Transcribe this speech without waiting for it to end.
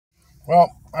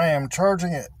Well, I am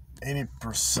charging it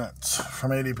 80%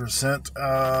 from 80%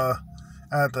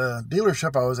 at the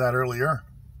dealership I was at earlier.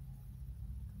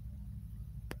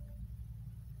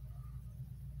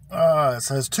 It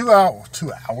says 2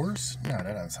 hours? No, that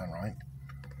doesn't sound right.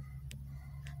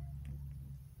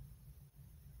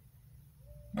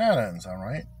 That doesn't sound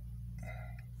right.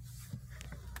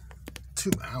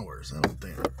 2 hours. I don't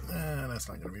think. That's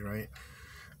not going to be right.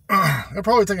 It'll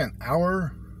probably take an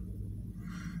hour.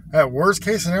 At worst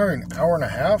case scenario, an hour and a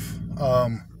half.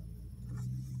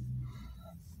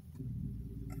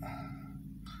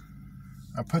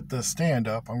 I put the stand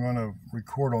up. I'm going to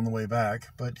record on the way back.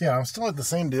 But yeah, I'm still at the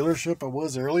same dealership I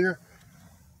was earlier.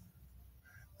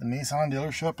 The Nissan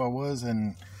dealership I was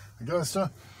in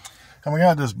Augusta. And we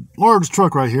got this large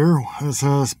truck right here. It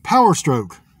says Power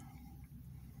Stroke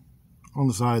on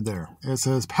the side there. It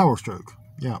says Power Stroke.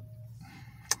 Yeah.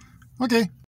 Okay.